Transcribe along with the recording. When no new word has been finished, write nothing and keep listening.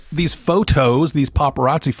these photos, these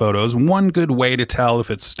paparazzi photos, one good way to tell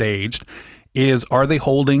if it's staged is, are they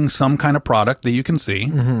holding some kind of product that you can see?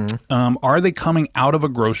 Mm-hmm. Are they coming out of a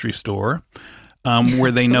grocery store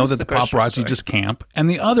where they know that the paparazzi just camp? And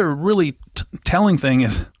the other really telling thing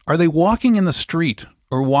is, are they walking in the street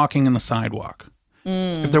or walking in the sidewalk?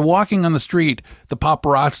 If they're walking on the street, the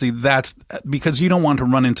paparazzi, that's because you don't want to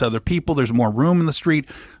run into other people. There's more room in the street.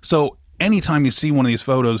 So anytime you see one of these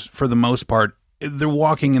photos, for the most part, they're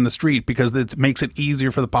walking in the street because it makes it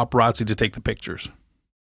easier for the paparazzi to take the pictures.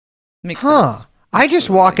 Makes sense. I just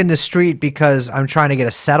walk in the street because I'm trying to get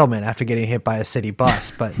a settlement after getting hit by a city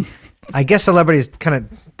bus, but I guess celebrities kind of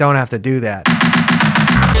don't have to do that.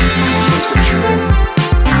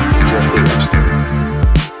 Jeffrey Epstein.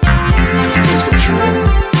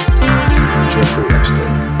 Jeffrey Epstein.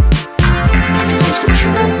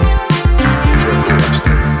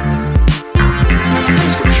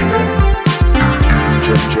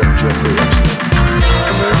 Jeffrey Epstein.